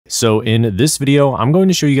So in this video, I'm going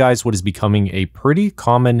to show you guys what is becoming a pretty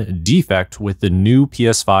common defect with the new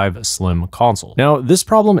PS5 Slim console. Now, this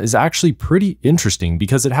problem is actually pretty interesting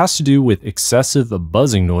because it has to do with excessive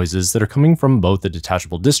buzzing noises that are coming from both the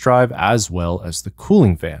detachable disk drive as well as the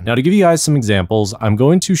cooling fan. Now, to give you guys some examples, I'm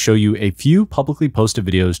going to show you a few publicly posted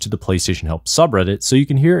videos to the PlayStation Help subreddit so you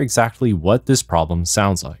can hear exactly what this problem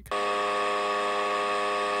sounds like.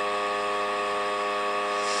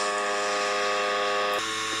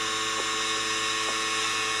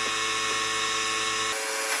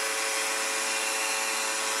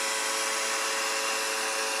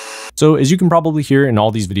 So as you can probably hear in all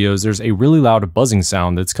these videos, there's a really loud buzzing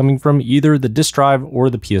sound that's coming from either the disk drive or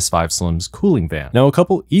the PS5 Slim's cooling fan. Now, a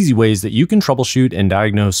couple easy ways that you can troubleshoot and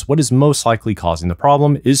diagnose what is most likely causing the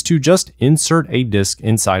problem is to just insert a disk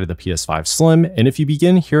inside of the PS5 Slim, and if you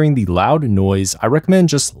begin hearing the loud noise, I recommend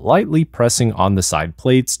just lightly pressing on the side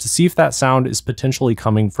plates to see if that sound is potentially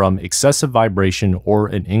coming from excessive vibration or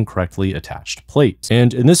an incorrectly attached plate.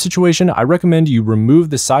 And in this situation, I recommend you remove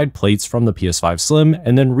the side plates from the PS5 Slim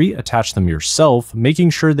and then reattach them yourself, making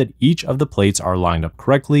sure that each of the plates are lined up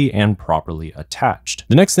correctly and properly attached.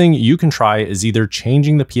 The next thing you can try is either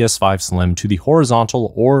changing the PS5 Slim to the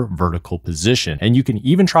horizontal or vertical position, and you can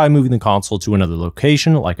even try moving the console to another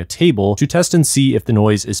location like a table to test and see if the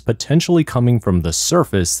noise is potentially coming from the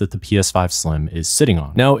surface that the PS5 Slim is sitting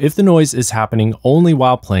on. Now, if the noise is happening only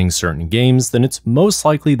while playing certain games, then it's most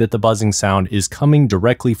likely that the buzzing sound is coming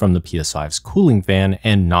directly from the PS5's cooling fan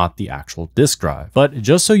and not the actual disk drive. But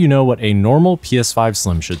just so you know what a normal PS5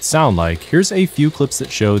 Slim should sound like, here's a few clips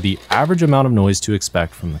that show the average amount of noise to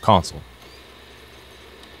expect from the console.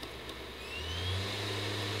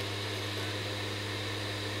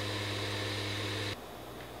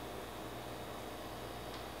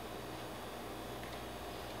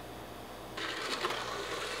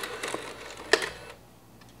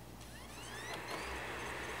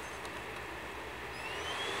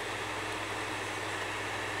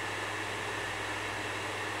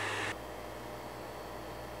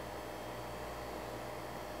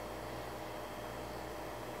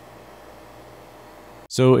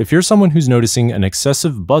 So if you're someone who's noticing an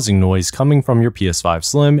excessive buzzing noise coming from your PS5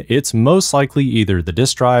 Slim, it's most likely either the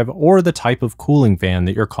disk drive or the type of cooling fan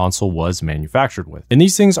that your console was manufactured with. And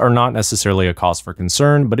these things are not necessarily a cause for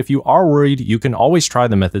concern, but if you are worried, you can always try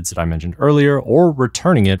the methods that I mentioned earlier or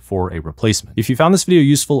returning it for a replacement. If you found this video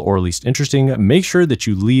useful or at least interesting, make sure that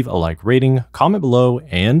you leave a like rating, comment below,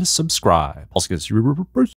 and subscribe. Also,